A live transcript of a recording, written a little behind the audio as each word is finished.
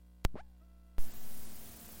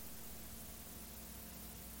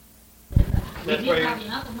We didn't have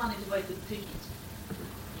enough money to buy the tickets,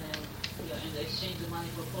 and they exchanged the money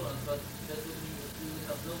for Poland, but that would mean that we would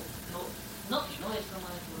have nothing, no extra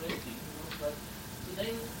money for anything, but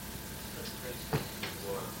today, that's crazy.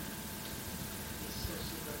 Wow. It's so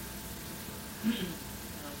super,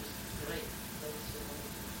 just great.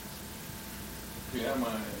 Yeah,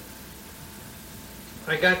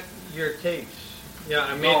 I got your tapes. Yeah,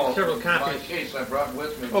 I made several copies. My case I brought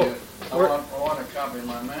with me. Oh, I want a copy of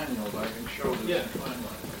my manuals. I can show this. Yeah.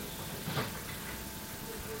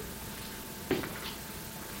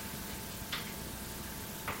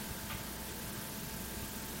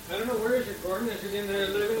 I don't know, where is it, Gordon? Is it in the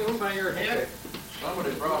living room by your head?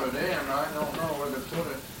 Somebody brought it in. I don't know where to put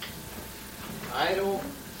it. I don't.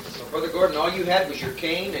 So, Brother Gordon, all you had was your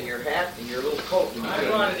cane and your hat and your little coat. I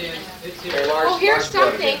brought it in. It's here. Oh, here's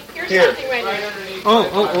something. Here's something right Right now. underneath.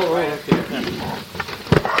 Oh, okay.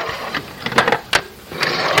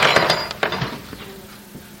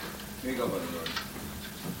 Here you go, Brother Gordon.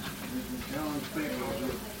 You can challenge people to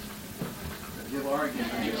give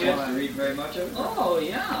arguments. Did you get to read very much of it? Oh,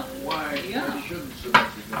 yeah. Why Yeah. they shouldn't submit to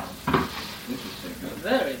God. Interesting.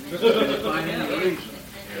 Very. Find any reason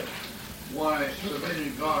why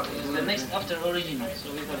submitting to God It's the next after original,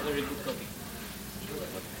 so we have a very good copy.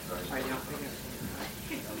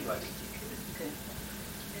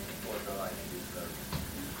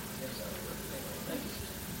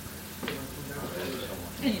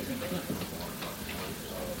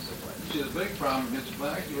 See, the big problem gets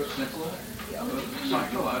back to a simple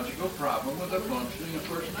psychological problem with the functioning of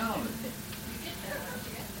personality.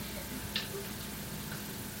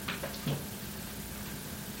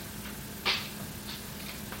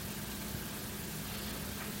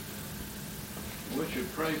 We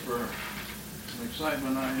should pray for the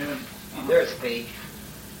excitement I had. There's a page.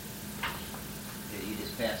 Yeah, you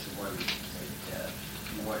just passed the one that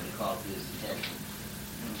you wanted to call to his attention.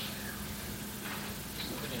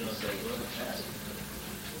 It'll say it real fast.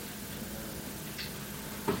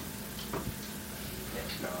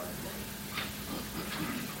 Next one.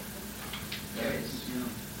 There it is.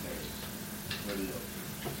 There it is. Where do you go?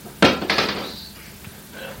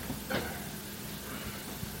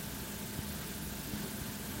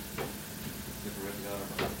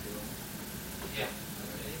 Yeah.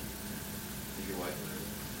 Is your wife with her?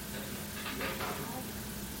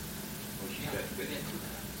 Oh, she's got good input.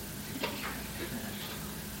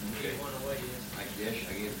 Okay. I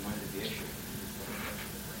gave mine to Dish.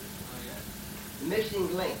 The missing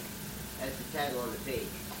link has the title on the page.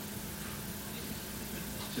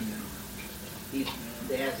 He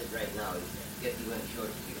has it right now. He went short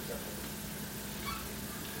to you or something.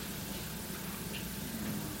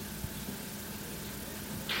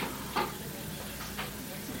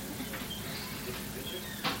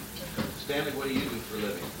 Stanley, what do you do for a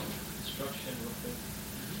living? Construction,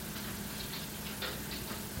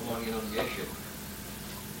 How long you on the issue?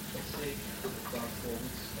 let's see, about 4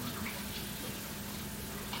 weeks.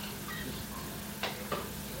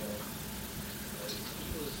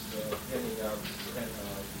 He was handing out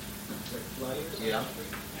like flyers. Yeah. I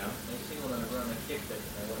seen one on the ground, I kicked it,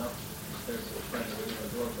 and I went upstairs to a friend and ringing the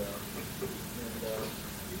doorbell. And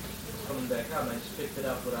coming back out, and I just picked it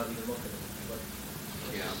up without even looking at it. But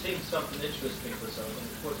Yeah. it seemed something interesting for something,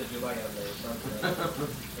 4th of July out there or something. I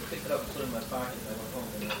picked it up and put it in my pocket, and I went home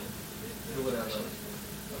and I threw it on the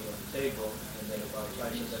table, and then about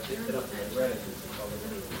 5 minutes I picked it up and I read it. It's called a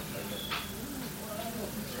little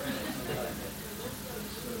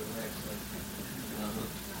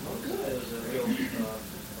Oh, good. It was a real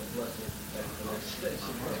blessing.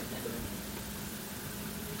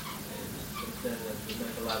 Since then, it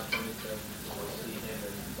meant a lot for me to see him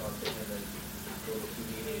and talk to him and go to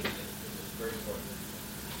meetings. It was very important.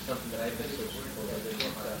 Something that I've been searching for. I didn't know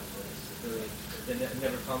how to really.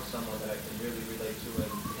 Never found someone that I can really relate to and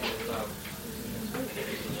without. It's a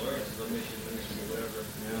mission, ministry, whatever.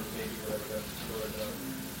 Maybe whatever.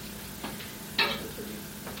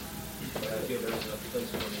 But I feel there's a place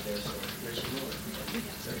for me there, so that's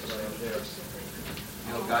why I'm there.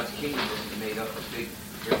 You know, God's kingdom isn't made up of very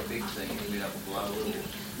big things. It's made up of a lot of little.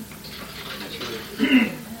 And that's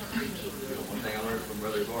really, one thing I learned from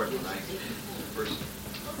Brother Gordon when I first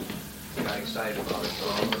got excited about it.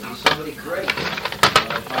 So I'm going to be somebody great.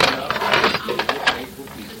 I find out faithful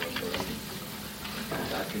people.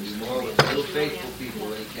 God can do more with little faithful people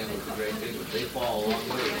than He can with the great big ones. They fall a long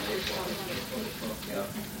way when they fall. Yeah.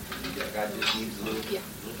 God just needs little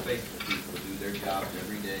faithful people to do their jobs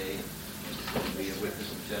every day and be a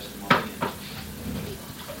witness and testimony.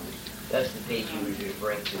 That's the page you were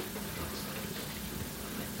referring to.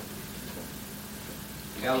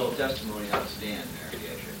 You got a little testimony on the stand there,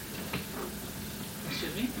 Yesha.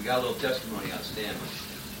 Excuse me? We got a little testimony on Stanley.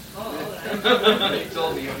 Oh, all right.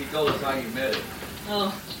 He told us how you met him, Oh,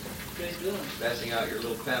 praise God. passing out your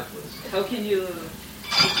little pamphlets. How can you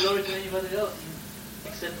give glory to anybody else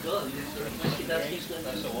except God? When he does things like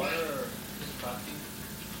Glass that. of water or coffee?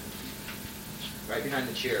 Right behind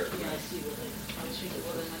the chair. Yeah, I see what I was thinking,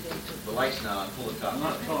 what am I going to The light's now on, pull the top. I'm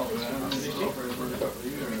not tall, man. I've been over for a couple of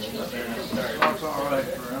years. It's all right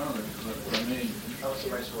for others, but for me, How was the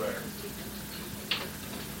rice water?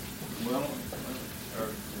 well, Or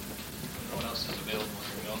no one else is available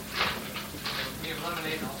for milk? We have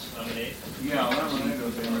lemonade also. Lemonade? yeah, lemonade will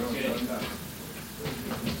be real good.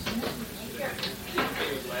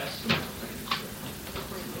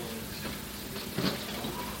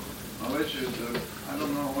 Well, this is, I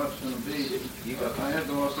don't know what's going to be. I had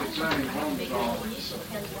the most exciting phone call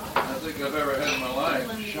I think I've ever had in my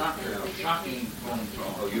life. Shocking phone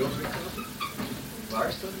call. Oh, you don't think?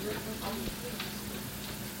 Lars still here?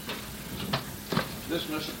 This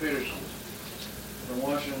Mr. Peterson from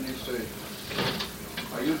Washington, D.C.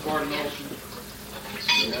 Are you Gordon Olson?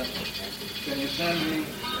 Yes. Can you send me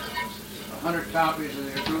 100 copies of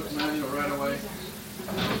your truth manual right away?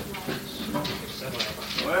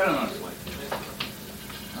 Wait a minute.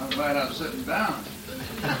 I'm glad I'm sitting down.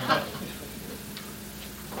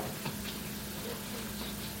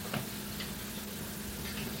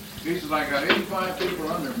 He says, I got 85 people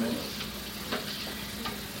under me,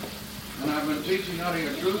 and I've been teaching out of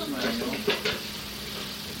your truth manual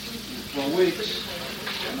for weeks,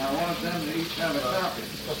 and I want them to each have a copy.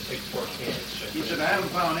 He said, I haven't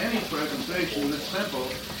found any presentation that's simple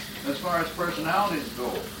as far as personalities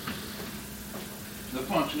go. The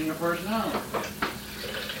functioning of personality.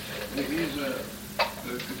 He's a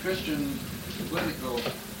Christian political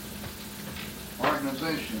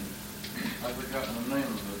organization. I've forgotten the name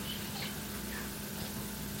of it.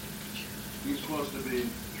 He's supposed to be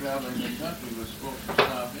traveling the country. He was supposed to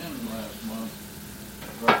stop in last month.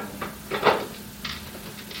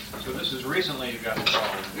 So this is recently you got the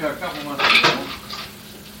call? Yeah, a couple months ago.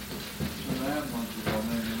 2.5 months ago,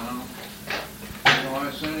 maybe now. So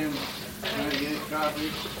I sent him 98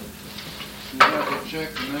 copies. He got the check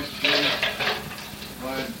the next day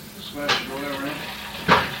by special delivery.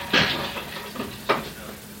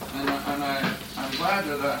 And I'm glad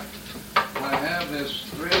that I have this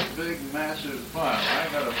great, big, massive file.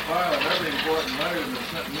 I got a file of every important letter that's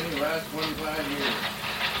sent me the last 25 years.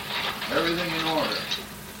 Everything in order.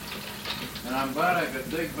 And I'm glad I could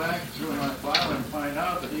dig back through my file and find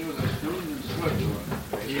out that he was a student in Switzerland.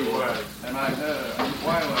 He was. And I've had a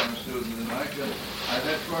YWAM student, and I've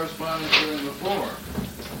had correspondence with him before.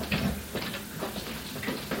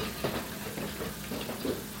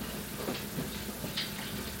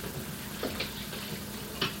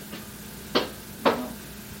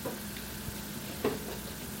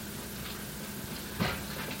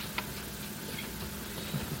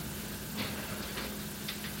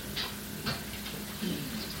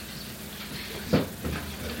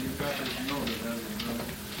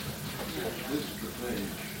 This is the page.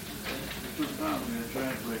 It took time for me to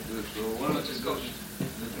translate this, so one of the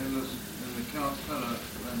in the Calcutta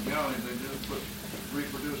and Galley, they just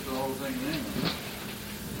reproduced the whole thing in English.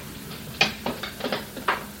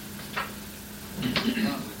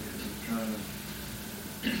 Complicated, trying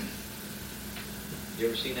to. You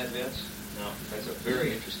ever seen that, Vince? No. That's a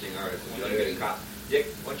very interesting article. You ought to get a copy. Dick,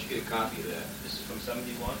 why don't you get a copy of that? This is from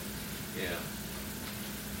 71? Yeah.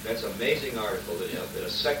 That's an amazing article that a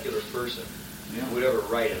secular person would ever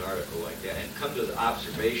write an article like that and come to the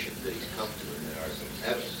observation that he's come to in that article.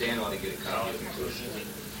 Stan ought to get a copy of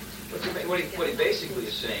it too. What he basically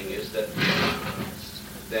is saying is that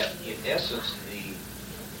in essence the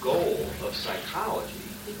goal of psychology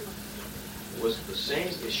was the same.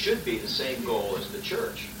 It should be the same goal as the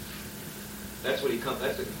church. That's what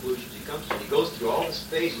that's the conclusions he comes to. He goes through all the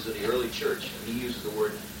phases of the early church, and he uses the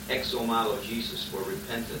word exomologesis for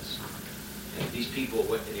repentance. And these people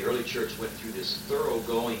in the early church went through this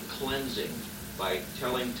thoroughgoing cleansing by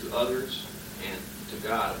telling to others and to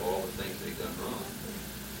God of all the things they've done wrong.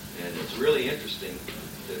 And it's really interesting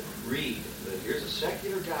to read that here's a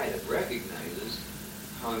secular guy that recognizes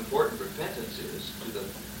how important repentance is to the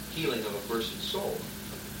healing of a person's soul.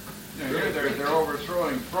 Yeah, here they're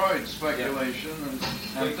overthrowing Freud's speculation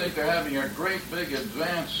and think they're having a great big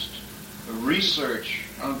advanced research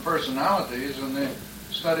on personalities, and they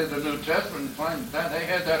study the New Testament and find that they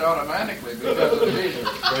had that automatically because of Jesus.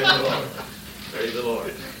 Praise the Lord. Praise the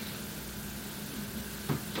Lord.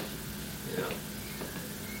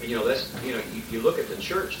 Yeah. And that's you look at the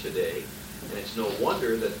church today, And it's no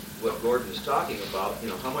wonder that what Gordon is talking about,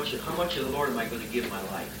 how much of the Lord am I going to give my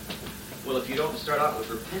life? Well, if you don't start out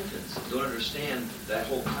with repentance, don't understand that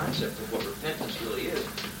whole concept of what repentance really is,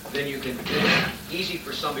 then it's easy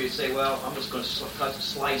for somebody to say, well, I'm just going to cut the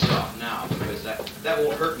slice off now because that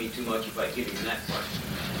won't hurt me too much if I give him that part.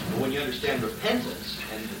 But when you understand repentance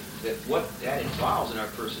and that what that involves in our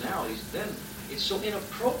personalities, then it's so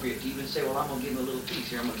inappropriate to even say, well, I'm going to give him a little piece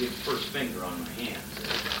here. I'm going to give the first finger on my hand.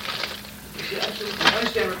 You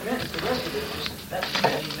understand repentance, the rest of it that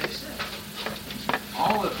doesn't even make sense.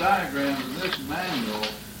 All the diagrams in this manual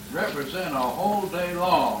represent a whole day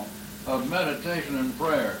long of meditation and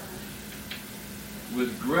prayer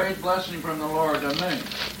with great blessing from the Lord to me.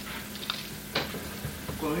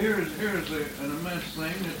 So here's an immense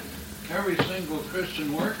thing that every single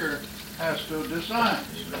Christian worker has to decide.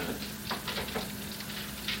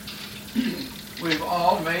 We've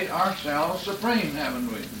all made ourselves supreme, haven't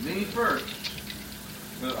we? Me first.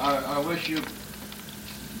 But I wish you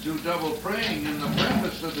do double praying in the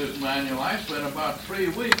preface of this manual. I spent about 3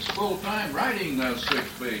 weeks full time writing those 6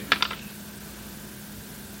 pages.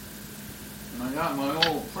 And I got my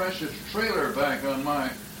old precious trailer back on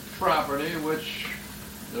my property, which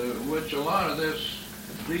a lot of this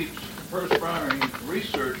deep perspiring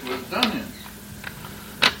research was done in.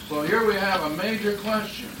 So here we have a major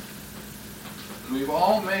question. We've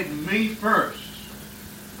all made me first.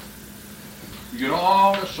 You get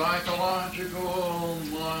all the psychological, all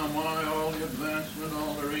the advancement,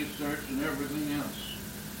 all the research and everything else.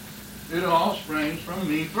 It all springs from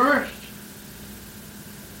me first.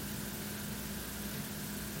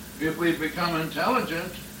 If we become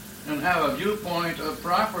intelligent and have a viewpoint of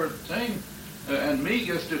proper thing, and me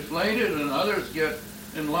gets deflated and others get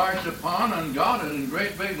enlarged upon and got it in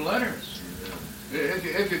great big letters.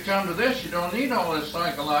 If you come to this, you don't need all this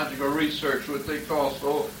psychological research, what they call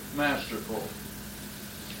so masterful.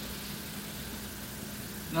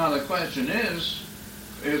 Now the question is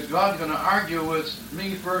God going to argue with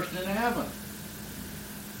me first in heaven?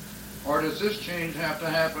 Or does this change have to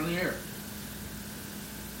happen here?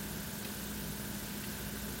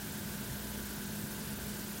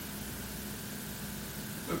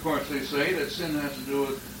 Of course, they say that sin has to do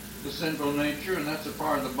with the sinful nature, and that's a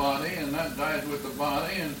part of the body, and that dies with the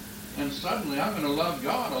body, and suddenly I'm going to love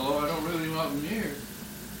God, although I don't really love him here.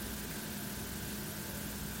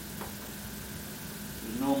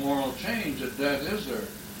 There's no moral change at death, is there?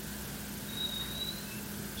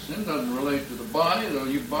 Sin doesn't relate to the body, though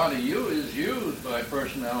you is used by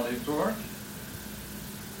personality, of course.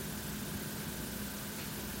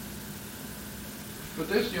 But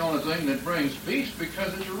this is the only thing that brings peace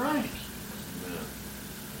because it's right.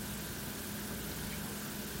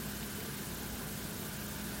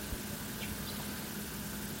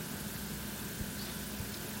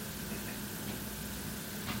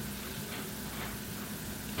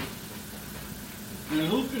 And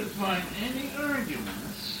who can find any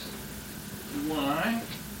arguments why?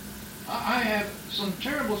 I had some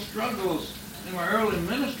terrible struggles in my early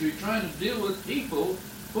ministry trying to deal with people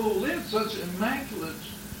who lived such immaculate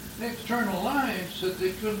external lives that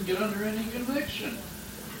they couldn't get under any conviction.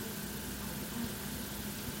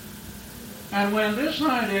 And when this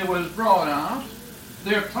idea was brought out,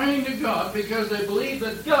 they're praying to God because they believe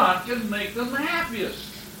that God can make them the happiest.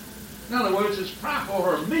 In other words, it's proper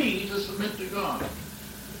for me to submit to God.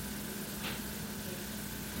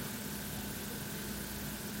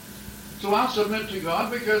 So I'll submit to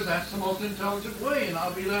God because that's the most intelligent way, and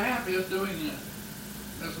I'll be the happiest doing it.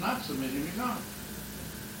 That's not submitting to God.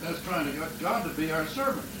 That's trying to get God to be our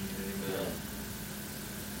servant. Amen.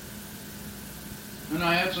 And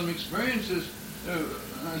I had some experiences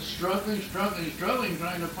struggling,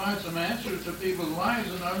 trying to find some answers to people's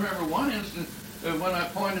lives. And I remember one instance when I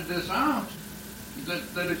pointed this out,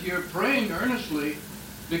 that if you're praying earnestly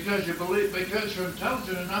because you believe, because you're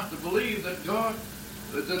intelligent enough to believe that God,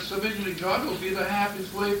 that submitting to God will be the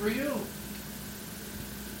happiest way for you.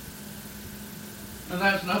 And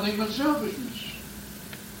that's nothing but selfishness.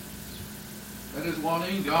 That is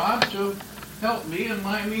wanting God to help me in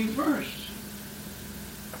my me first.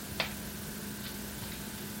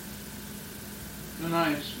 And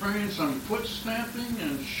I experienced some foot stamping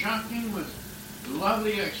and shocking with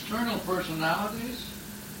lovely external personalities.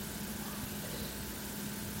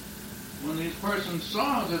 When these persons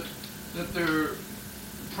saw that their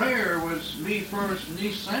prayer was me first,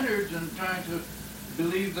 me-centered, and trying to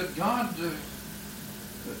believe that God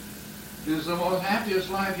is the most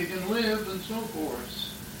happiest life you can live, and so forth.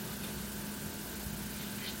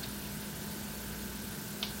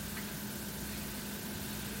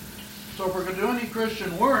 So if we're going to do any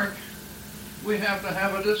Christian work, we have to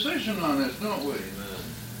have a decision on this, don't we?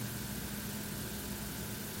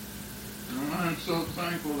 And I'm so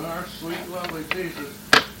thankful that our sweet, lovely Jesus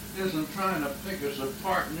isn't trying to pick us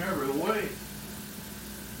apart in every way.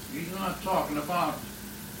 He's not talking about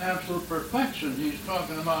absolute perfection. He's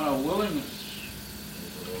talking about a willingness.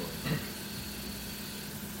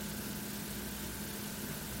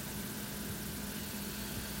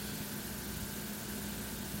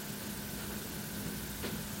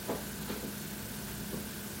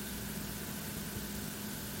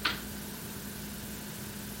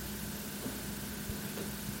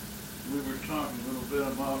 We were talking a little bit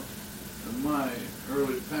about my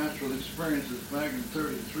early pastoral experiences back in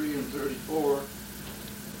 33 and 34.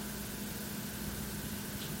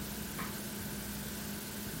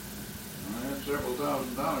 I had several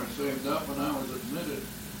 $1,000s saved up when I was admitted.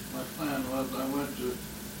 My plan was I went to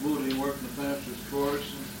Moody, worked in the pastor's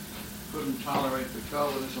course, and couldn't tolerate the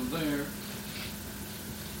Calvinism there.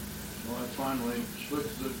 So I finally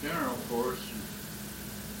switched to the general course.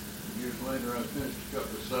 Years later, I finished a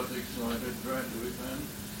couple of subjects, so I did graduate then.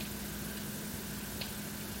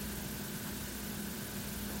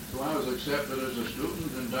 So I was accepted as a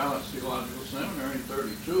student in Dallas Theological Seminary in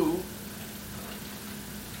 32.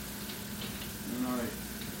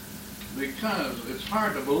 Because it's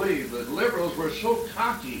hard to believe that liberals were so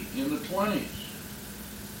cocky in the 20s,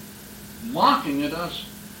 mocking at us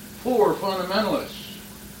poor fundamentalists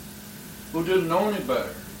who didn't know any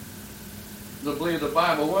better, that believed the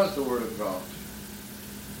Bible was the Word of God.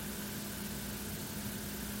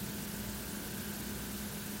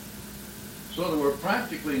 So there were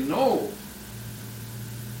practically no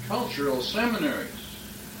cultural seminaries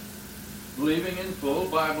believing in full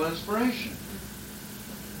Bible inspiration.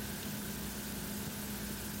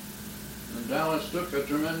 And Dallas took a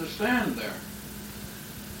tremendous stand there.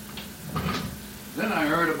 Then I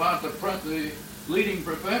heard about the leading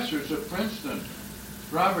professors at Princeton,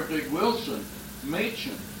 Robert Dick Wilson,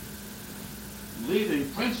 Machen, leaving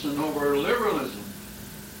Princeton over liberalism,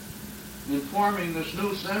 in forming this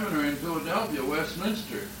new seminary in Philadelphia,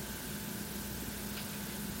 Westminster.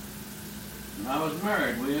 And I was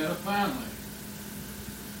married. We had a family.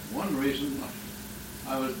 One reason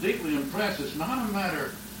I was deeply impressed, it's not a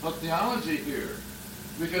matter of theology here.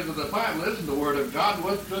 Because if the Bible isn't the Word of God,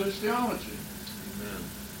 what good is theology? Amen.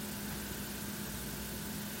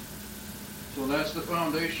 So that's the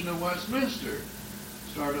foundation of Westminster.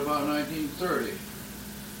 Started about 1930.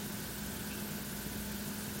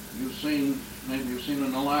 Maybe you've seen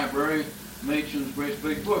in the library, Machen's great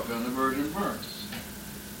big book on the virgin birth.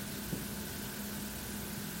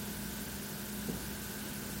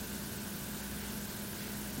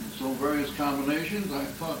 And so various combinations, I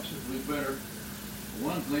thought it would be better.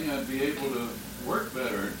 One thing, I'd be able to work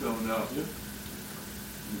better in Philadelphia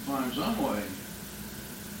and find some way.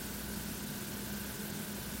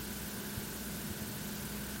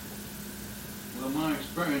 Well, my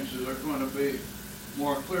experiences are going to be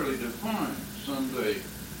more clearly defined someday,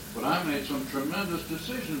 but I made some tremendous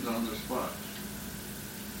decisions on the spot.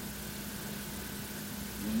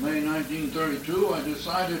 In May 1932, I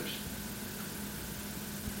decided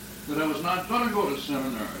that I was not going to go to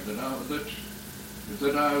seminary, that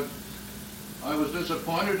I was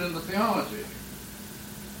disappointed in the theology.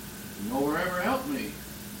 No one ever helped me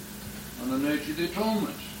on the nature of the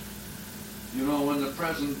atonement. You know, when the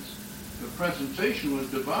presentation was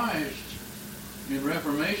devised in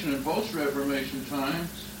Reformation and post-Reformation times,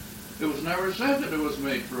 it was never said that it was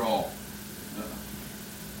made for all.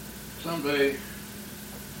 Someday,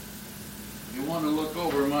 you want to look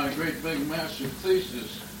over my great big massive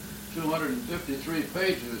thesis, 253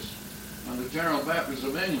 pages, on the General Baptists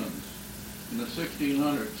of England in the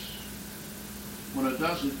 1600s, when a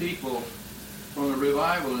dozen people from the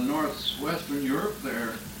revival in northwestern Europe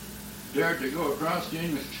there dared to go across the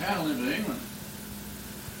English Channel into England.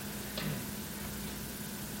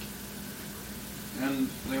 And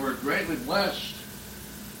they were greatly blessed.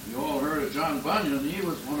 You all heard of John Bunyan. He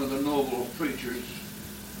was one of the noble preachers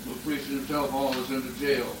who preached himself while he was into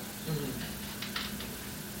jail.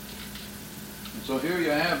 And so here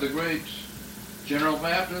you have the great General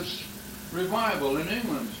Baptist revival in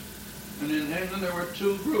England. And in England there were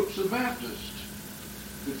two groups of Baptists,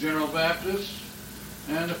 the General Baptists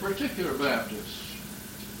and the Particular Baptists.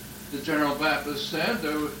 The General Baptists said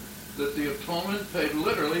that the atonement paid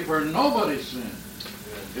literally for nobody's sin.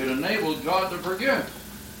 It enabled God to forgive.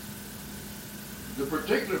 The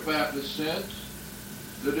Particular Baptists said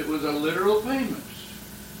that it was a literal payment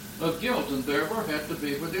of guilt and therefore had to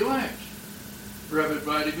be for the elect, for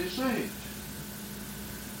everybody to be saved.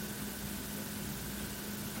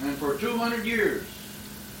 And for 200 years,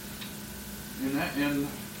 in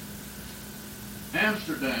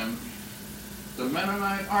Amsterdam, the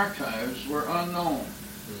Mennonite archives were unknown.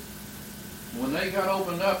 When they got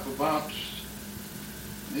opened up about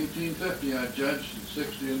 1850, I judged,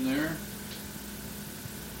 60 in there,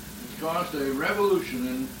 it caused a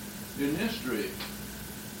revolution in history.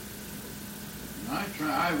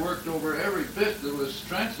 And I worked over every bit that was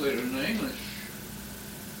translated into English.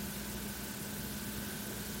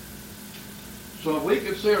 So we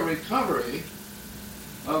could say a recovery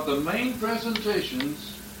of the main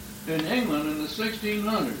presentations in England in the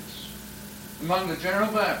 1600s among the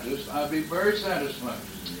General Baptists, I'd be very satisfied.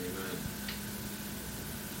 Amen.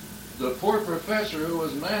 The poor professor who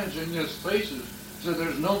was managing this thesis said,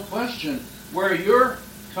 there's no question where your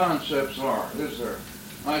concepts are, is there?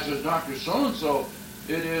 I said, Dr. So-and-so,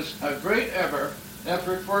 it is a great effort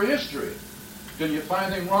for history. Can you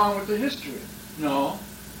find anything wrong with the history? No.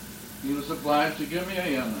 He was obliged to give me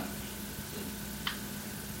A on that.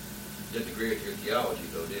 Didn't agree with your theology,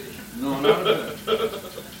 though, did he? No, not a bit.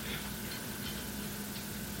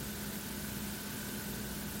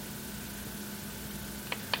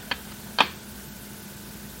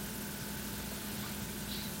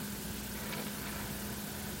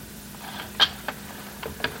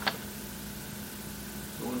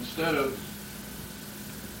 So instead of,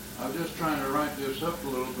 I was just trying to write this up a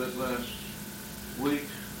little bit last week,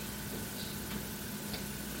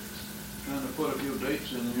 trying to put a few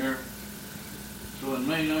dates in here. So in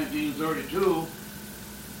May 1932,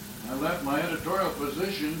 I left my editorial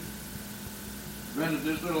position, rented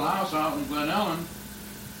this little house out in Glen Ellen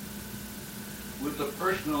with the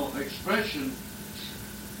personal expression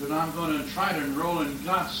that I'm going to try to enroll in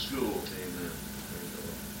God's school. Amen.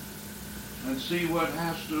 And see what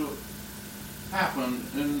has to happen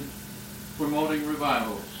in promoting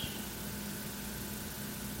revivals.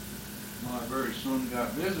 Well, I very soon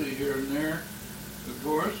got busy here and there, of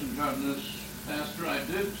course, and got in this pastor. I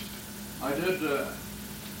did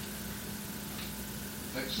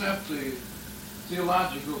accept the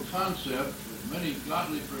theological concept of many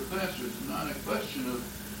godly professors, not a question of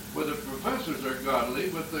whether professors are godly,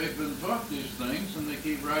 but they've been taught these things and they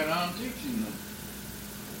keep right on teaching them.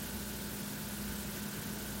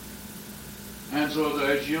 And so,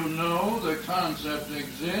 as you know, the concept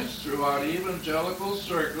exists throughout evangelical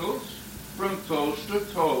circles from coast to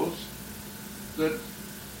coast that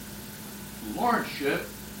lordship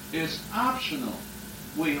is optional.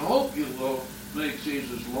 We hope you will make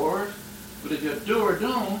Jesus Lord, but if you do or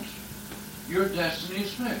don't, your destiny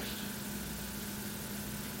is fixed.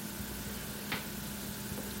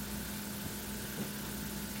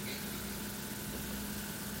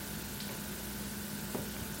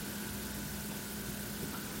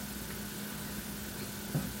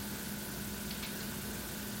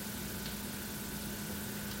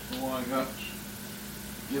 So I got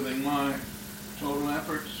giving my total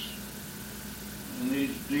efforts in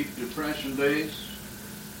these deep depression days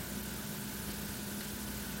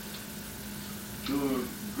to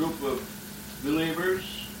a group of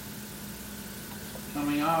believers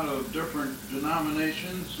coming out of different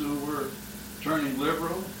denominations who were turning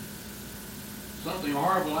liberal. Something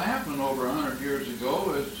horrible happened over 100 years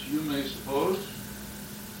ago, as you may suppose.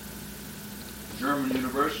 German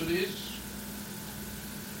universities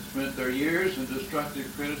spent their years in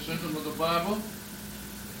destructive criticism of the Bible.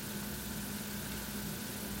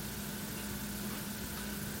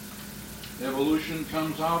 Evolution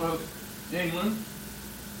comes out of England,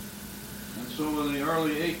 and so in the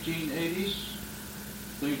early 1880s,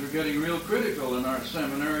 things were getting real critical in our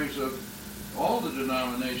seminaries of all the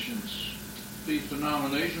denominations. These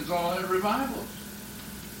denominations all had revivals.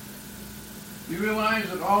 You realize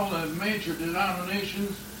that all the major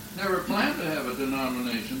denominations never planned to have a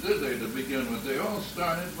denomination, did they, to begin with? They all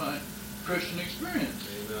started by Christian experience.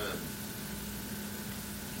 Amen.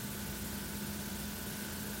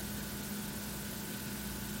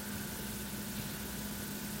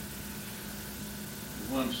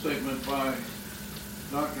 One statement by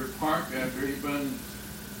Dr. Park, after he'd been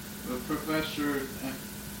a professor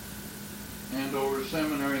and over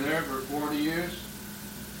seminary there for 40 years.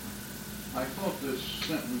 I quote this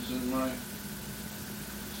sentence in my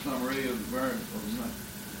summary of very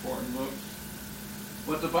important books.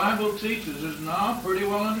 What the Bible teaches is now pretty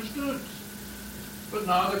well understood. But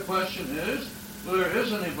now the question is whether there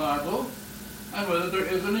is any Bible and whether there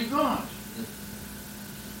is any God.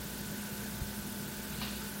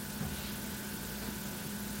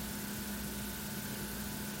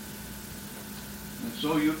 And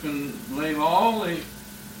so you can blame all the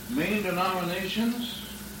main denominations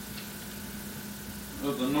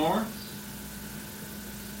of the North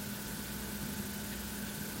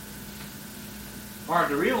hard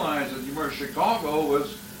to realize that where Chicago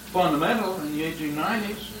was fundamental in the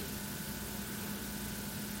 1890s.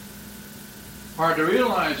 Hard to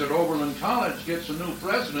realize that Oberlin College gets a new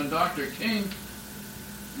president, Dr. King,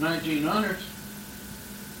 1900.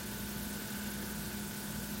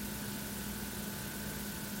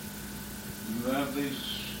 You have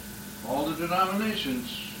all the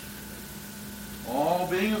denominations, all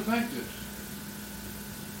being affected.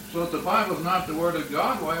 So if the Bible is not the Word of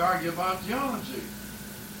God, why argue about theology?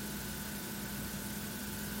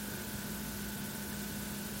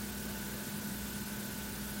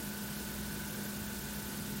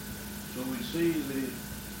 So we see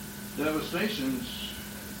the devastations,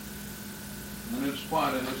 and it's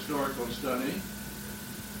quite a historical study.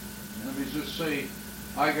 Let me just say,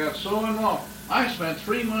 I got so involved. I spent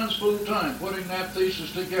 3 months full-time putting that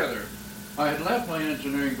thesis together. I had left my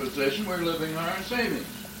engineering position. We were living on our savings.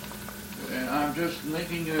 And I'm just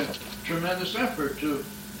making a tremendous effort to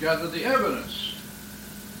gather the evidence.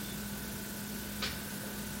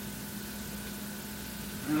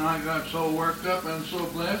 And I got so worked up and so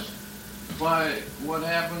blessed by what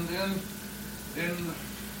happened in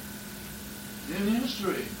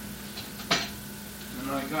history.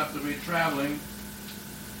 And I got to be traveling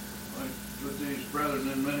with these brethren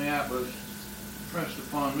in Minneapolis, pressed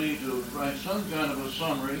upon me to write some kind of a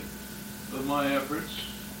summary of my efforts.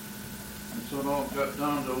 And so it all got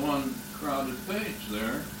down to one crowded page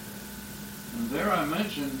there. And there I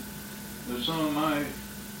mentioned that some of my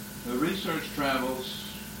research travels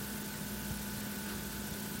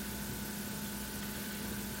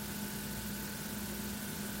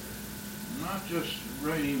not just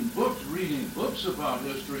reading books about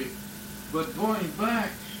history, but going back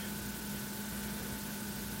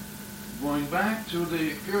to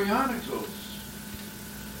the periodicals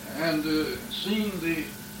and seeing the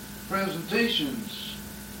presentations,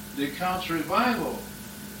 the accounts of revival,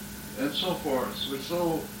 and so forth. So it's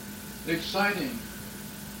so exciting.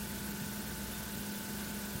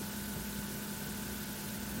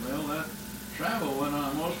 Well, that travel went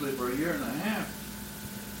on mostly for 1.5 years.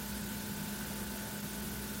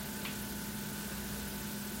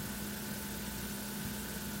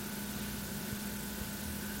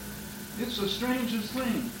 It's the strangest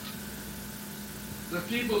thing that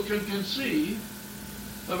people can conceive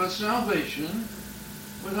of a salvation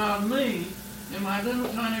without me, in my little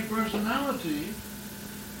tiny personality,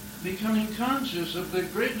 becoming conscious of the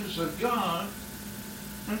greatness of God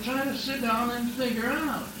and trying to sit down and figure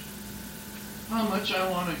out how much I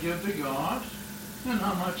want to give to God and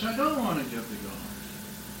how much I don't want to give to God.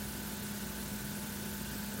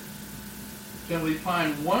 Can we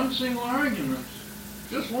find one single argument,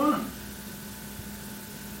 just one,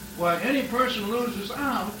 why any person loses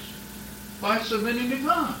out by submitting to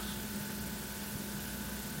God?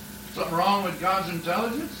 Something wrong with God's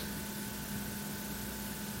intelligence?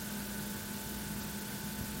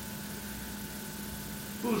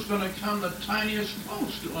 Who's going to come the tiniest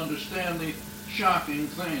most to understand the shocking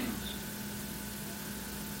things?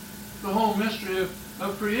 The whole mystery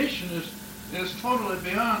of creation is totally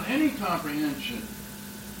beyond any comprehension.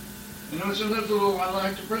 You know, it's a little, I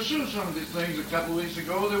like to pursue some of these things. A couple of weeks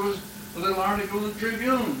ago, there was a little article in the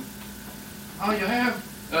Tribune. How you have,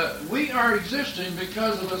 we are existing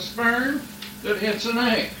because of a sperm that hits an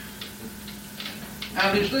egg.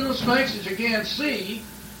 And these little specks that you can't see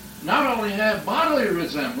not only have bodily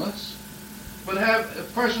resemblance, but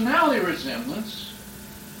have personality resemblance.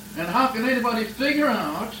 And how can anybody figure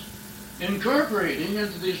out incorporating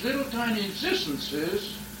into these little tiny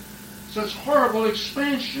existences such horrible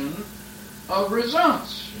expansion of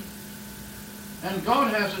results? And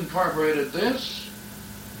God has incorporated this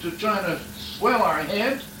to try to swell our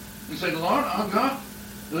head and say, Lord, oh God,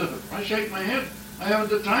 I shake my head. I haven't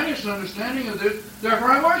the tiniest understanding of this,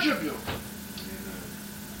 therefore I worship you.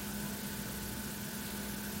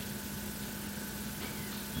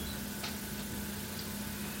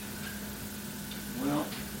 Well,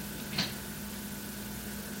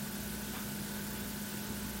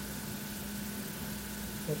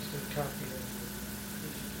 what's the copy of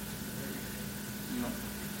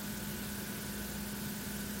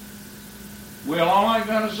well, all I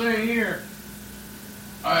got to say here,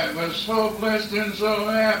 I was so blessed and so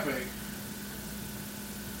happy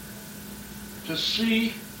to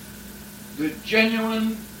see the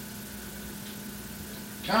genuine,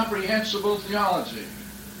 comprehensible theology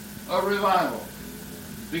of revival.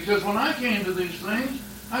 Because when I came to these things,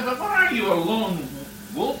 I thought, what are you, a lone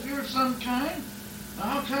wolf here of some kind?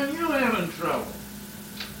 How come you having trouble?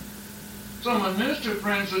 So my minister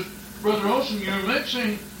friend says, Brother Olson, you're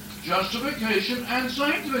mixing justification and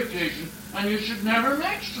sanctification, and you should never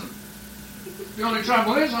mix them. The only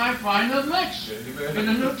trouble is I find a mix in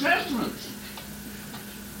the New Testament.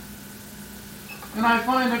 And I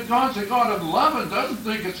find that God's a God of love and doesn't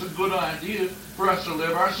think it's a good idea for us to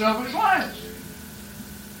live our selfish lives.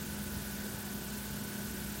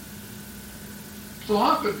 So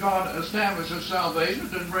how could God establish His salvation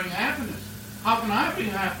and bring happiness? How can I be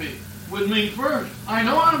happy with me first? I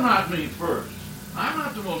know I'm not me first. I'm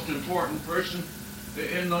not the most important person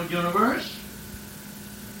in the universe.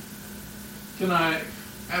 Can I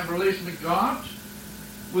have a relation to God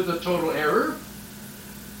with a total error?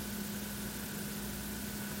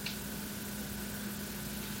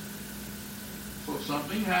 So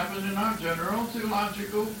something happened in our general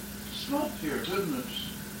theological scope here, didn't it?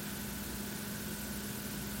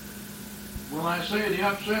 When I say the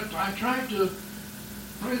upset, I tried to,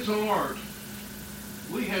 praise the Lord,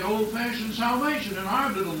 we had old-fashioned salvation in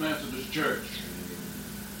our little Methodist church.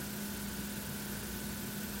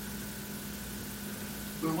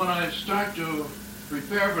 But when I start to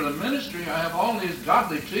prepare for the ministry, I have all these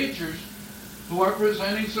godly teachers who are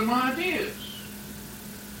presenting some ideas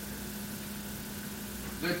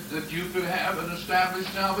that you could have an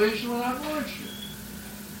established salvation without worship.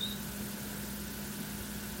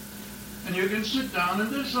 And you can sit down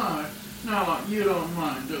and decide, no, you don't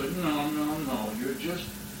mind doing it. No. You're just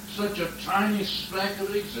such a tiny speck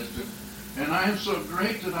of existence. And I am so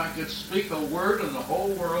great that I could speak a word and the whole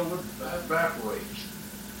world would evaporate.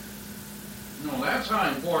 No, that's how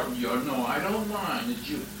important you are. No, I don't mind that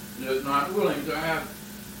you're not willing to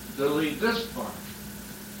delete this part.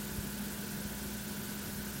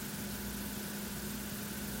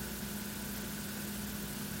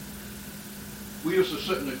 We used to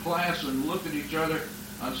sit in the class and look at each other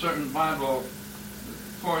on certain Bible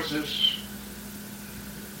courses.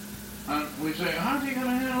 And we say, how's he going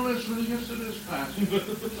to handle this when he gets to this passage?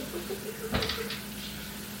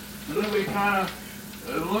 And then we kind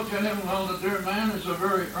of look at him, well, the dear man is a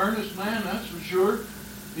very earnest man, that's for sure.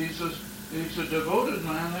 He's a devoted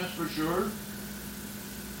man, that's for sure.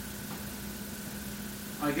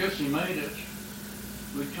 I guess he made it.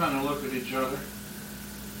 We kind of look at each other.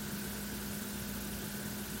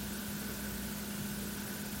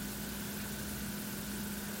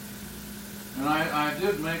 And I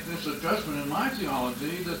did make this adjustment in my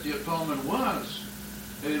theology that the atonement was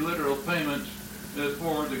a literal payment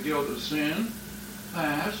for the guilt of sin,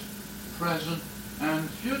 past, present, and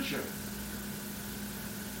future.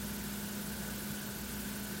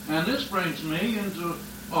 And this brings me into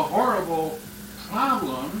a horrible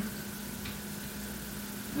problem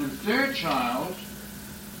in Fairchild,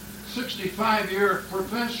 65-year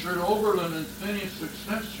professor at Oberlin and Finney's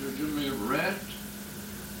successor, you may have read,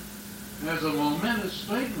 has a momentous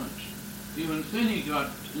statement. Even Finney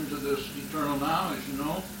got into this eternal now, as you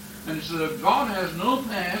know. And he said, if God has no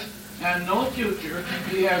past and no future,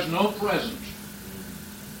 He has no present.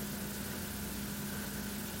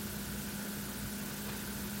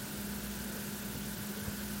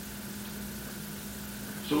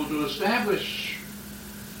 So to establish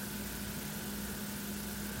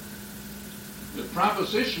the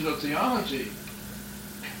proposition of theology,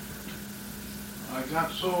 I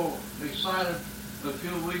got so excited a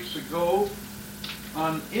few weeks ago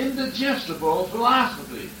on indigestible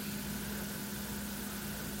philosophy.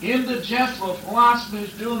 Indigestible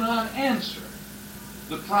philosophies do not answer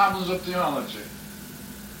the problems of theology.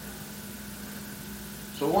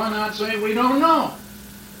 So why not say we don't know?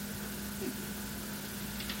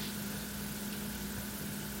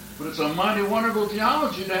 But it's a mighty wonderful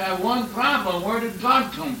theology to have one problem. Where did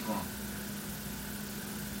God come from?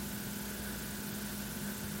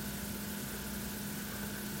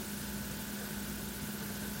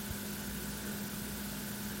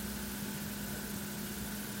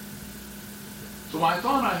 So I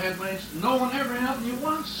thought I had made no one ever helped me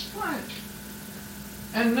one splash.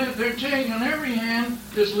 And they're taking on every hand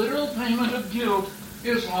this literal payment of guilt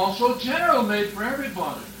is also general, made for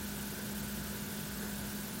everybody.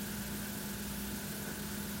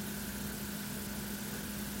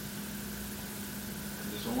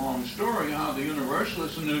 It's a long story how the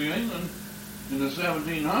Universalists in New England in the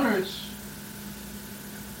 1700s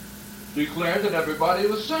declared that everybody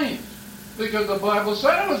was saved because the Bible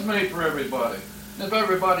said it was made for everybody. If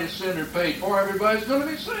everybody's sinned or paid for, everybody's going to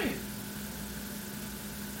be saved.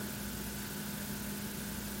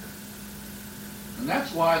 And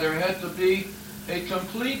that's why there had to be a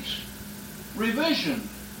complete revision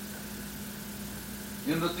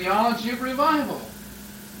in the theology of revival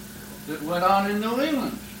that went on in New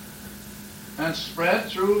England and spread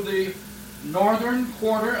through the northern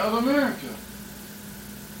quarter of America.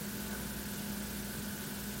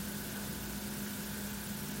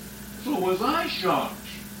 So was I shocked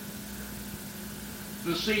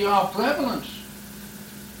to see how prevalent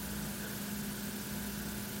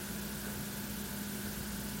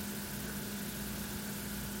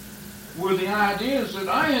were the ideas that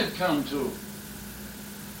I had come to.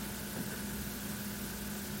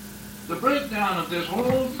 The breakdown of this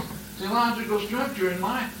whole theological structure in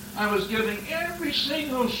mind, I was giving every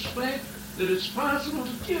single spec that it's possible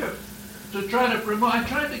to give to try to promote. I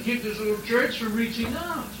tried to keep this little church from reaching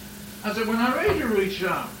out. I said, we're not ready to reach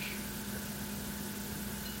out.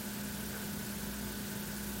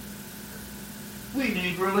 We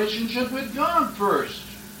need relationship with God first.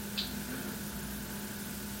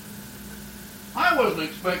 I wasn't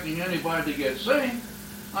expecting anybody to get saved.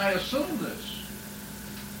 I assumed this.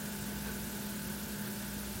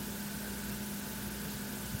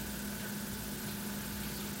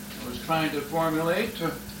 I was trying to formulate,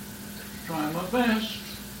 to try my best,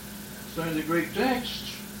 studying the Greek text.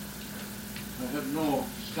 I have no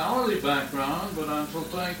scholarly background, but I'm so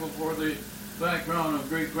thankful for the background of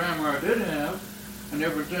Greek grammar I did have. I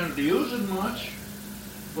never intended to use it much,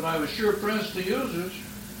 but I was sure pressed to use it.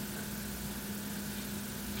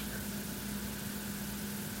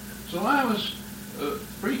 So I was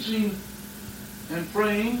preaching and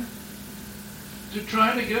praying to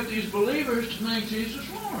try to get these believers to make Jesus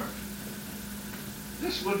Lord.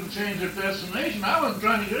 This wouldn't change their destination. I wasn't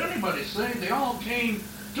trying to get anybody saved. They all came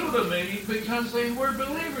to the meeting because they were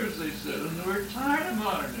believers, they said, and they were tired of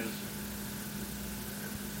modernism.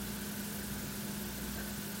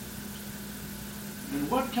 And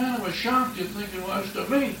what kind of a shock do you think it was to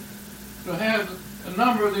me to have a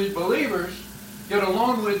number of these believers get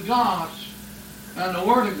along with God and the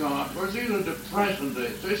Word of God? Of course, these are the present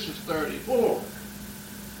days. This is 34.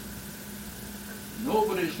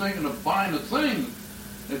 Nobody's thinking of buying a thing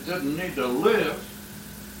that doesn't need to live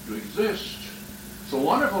to exist. It's a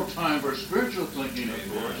wonderful time for spiritual thinking,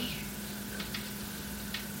 of course.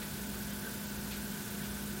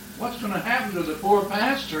 What's going to happen to the poor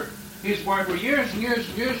pastor? He's worked for years and years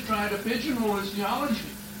and years trying to pigeonhole his theology.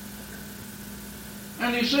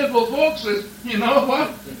 And these simple folks says, you know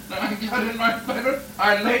what? I got in my Bible,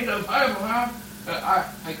 I laid the Bible out,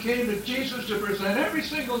 I came to Jesus to present every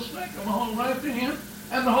single speck of my whole life to Him,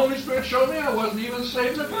 and the Holy Spirit showed me I wasn't even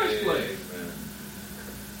saved in the first place.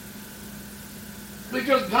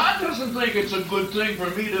 Because God doesn't think it's a good thing for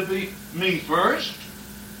me to be me first.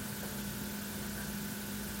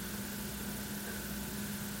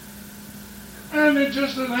 And it's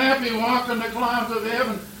just an happy walk in the clouds of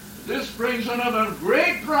heaven. This brings another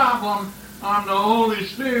great problem on the Holy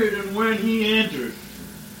Spirit and when He enters.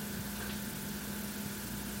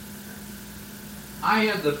 I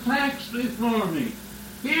had the facts before me.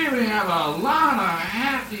 Here we have a lot of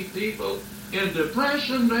happy people in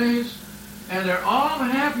depression days, and they're all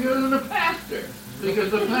happier than the pastor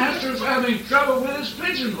because the pastor's having trouble with his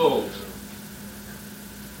pigeonholes.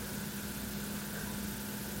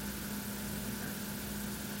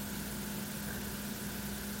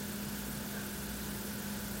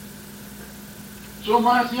 So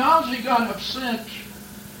my theology got upset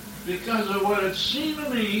because of what it seemed to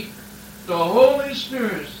me the Holy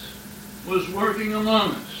Spirit was working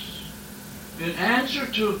among us in answer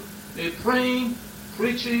to a praying,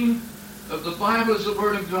 preaching of the Bible as the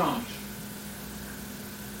Word of God.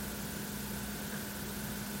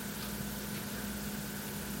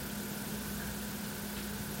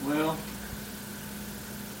 Well,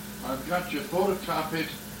 I've got you photocopied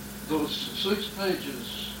those 6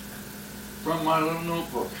 pages from my little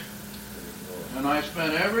notebook. And I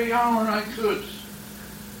spent every hour I could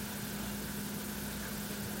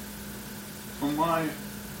for my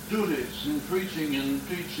duties in preaching and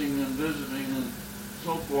teaching and visiting and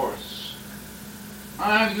so forth.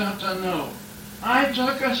 I've got to know. I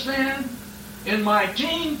took a stand in my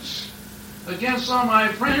teens against some of my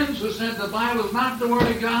friends who said the Bible is not the Word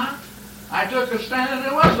of God. I took a stand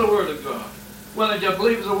and it was the Word of God. Well, if you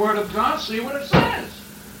believe the Word of God, see what it says.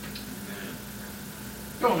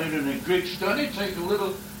 Don't need any Greek study. Take a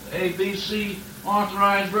little ABC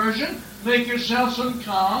authorized version. Make yourself some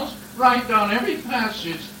columns. Write down every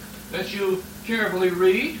passage that you carefully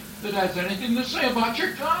read that has anything to say about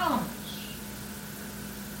your columns.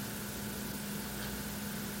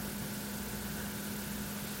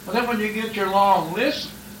 But then when you get your long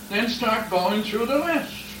list, then start going through the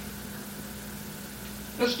list.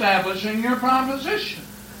 Establishing your proposition.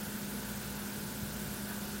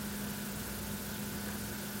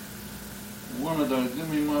 Give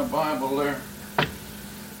me my Bible there.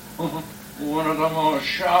 One of the most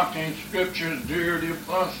shocking scriptures, dear the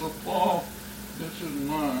Apostle Paul. This is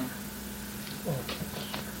mine.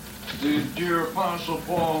 The dear Apostle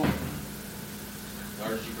Paul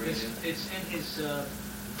Ours you bring It's, in? it's in his,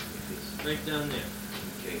 right down there.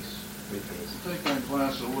 In case. Take that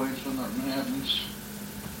glass away so nothing happens.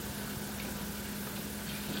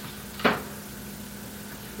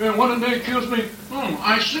 And what did they accuse me?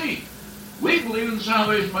 I see. We believe in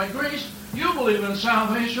salvation by grace. You believe in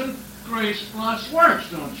salvation, grace plus works,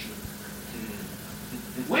 don't you?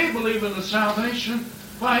 We believe in the salvation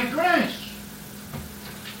by grace.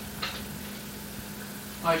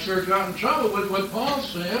 I sure got in trouble with what Paul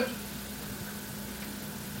said.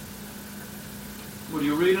 Would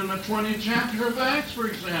you read in the 20th chapter of Acts, for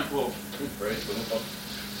example? Praise the Lord.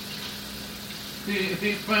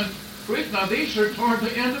 He's been preached. Now, these are toward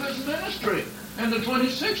the end of his ministry. In the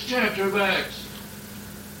 26th chapter of Acts.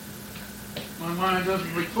 My mind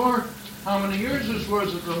doesn't record how many years this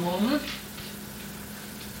was at the moment.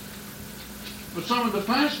 But some of the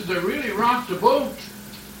passages that really rocked the boat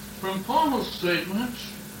from Paul's statements.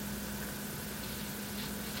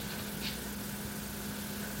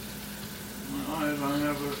 My eyes, I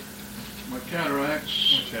have my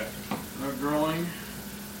cataracts are growing.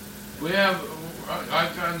 We have,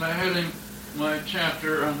 I've got in the heading, my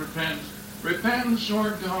chapter on repentance. Repentance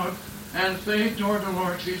toward God and faith toward the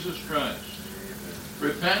Lord Jesus Christ.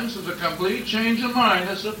 Repentance is a complete change of mind.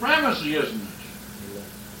 It's supremacy, isn't it?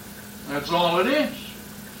 That's all it is.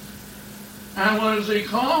 And what does he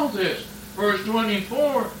call this? Verse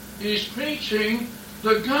 24, he's preaching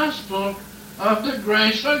the gospel of the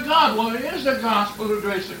grace of God. What is the gospel of the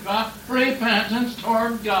grace of God? Repentance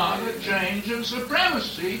toward God, a change of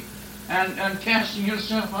supremacy, and casting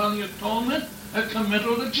yourself on the atonement, a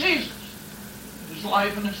committal to Jesus. His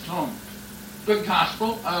life and his atonement. The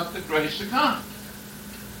gospel of the grace of God.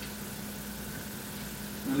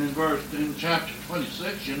 And in chapter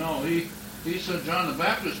 26, you know, he said John the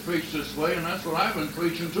Baptist preached this way, and that's what I've been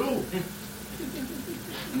preaching too.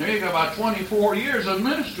 And there you got about 24 years of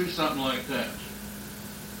ministry, something like that.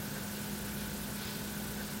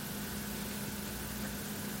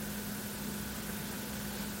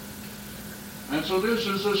 And so this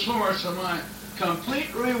is the source of my complete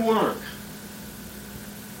rework.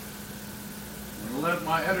 I left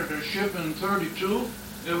my editorship in 32.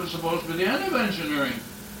 It was supposed to be the end of engineering.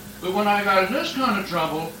 But when I got in this kind of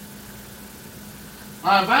trouble,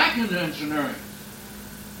 I'm back in engineering.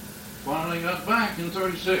 Finally got back in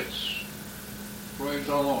 36. Praise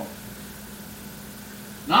the Lord.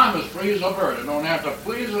 Now I'm as free as a bird. I don't have to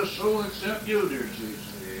please a soul except you, dear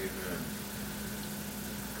Jesus. Amen.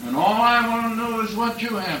 And all I want to know is what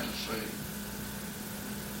you have to say.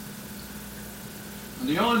 And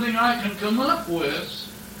the only thing I can come up with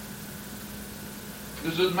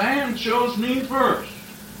is that man chose me first.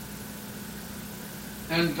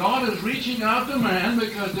 And God is reaching out to man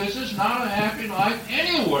because this is not a happy life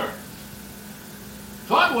anywhere.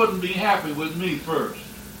 God wouldn't be happy with me first.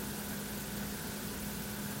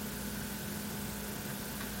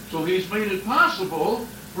 So he's made it possible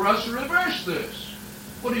for us to reverse this.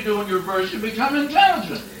 What do you do when you reverse? You become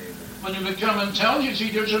intelligent. When you become intelligent, see,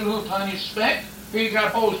 there's a little tiny speck. Here you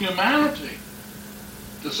got whole humanity.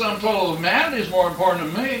 The sum total of humanity is more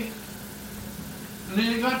important than me. And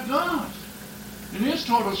then you got God in his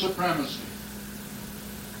total supremacy.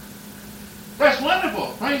 That's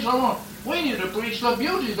wonderful. Praise the Lord. We need to preach the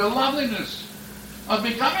beauty, the loveliness of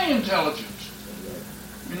becoming intelligent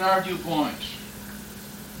in our viewpoint.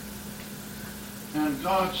 And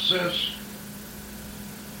God says,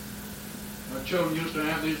 our children used to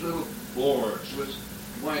have these little boards with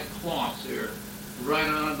white cloth here. Right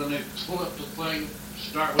on it, then they pull up the thing,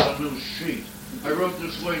 start with a new sheet. I wrote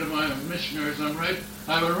this way to my missionaries.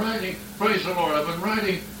 I've been writing, praise the Lord, I've been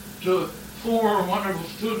writing to 4 wonderful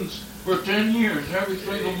students for 10 years, every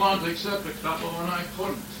single month except a couple when I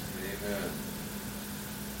couldn't. Amen.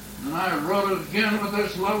 And I wrote it again with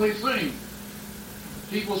this lovely thing.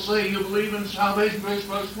 People say you believe in salvation, grace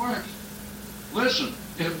plus works. Listen,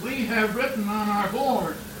 if we have written on our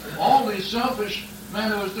board all these selfish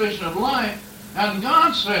manifestations of life, and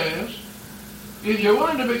God says, if you're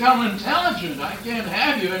willing to become intelligent, I can't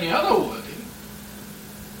have you any other way.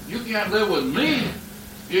 You can't live with me.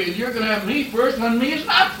 You're going to have me first when me is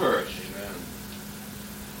not first. Amen.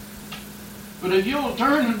 But if you'll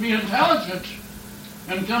turn and be intelligent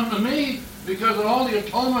and come to me because of all the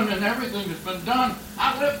atonement and everything that's been done,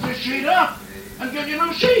 I'll lift this sheet up and give you a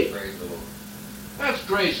new sheet. Praise the Lord. That's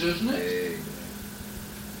grace, isn't it? Amen.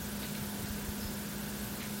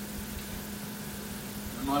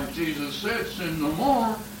 And like Jesus said, sin no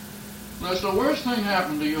more, lest the worst thing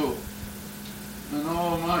happen to you. And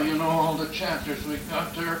oh my, you know all the chapters we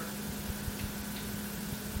got there.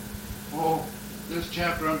 Oh, this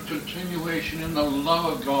chapter on continuation in the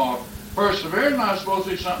love of God Persevering is not supposed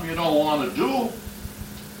to be something you don't want to do.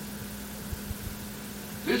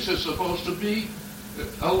 This is supposed to be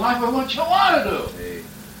a life of what you want to do. Hey.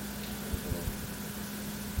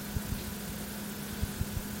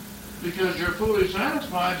 Because you're fully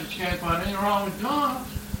satisfied that you can't find anything wrong with God.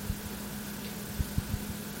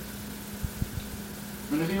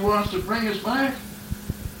 And if he wants to bring us back,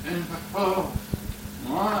 and oh,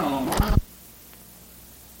 wow.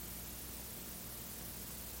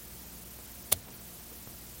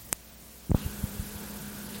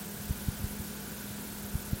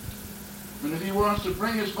 And if he wants to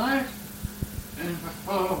bring us back, and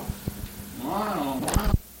oh,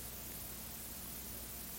 wow.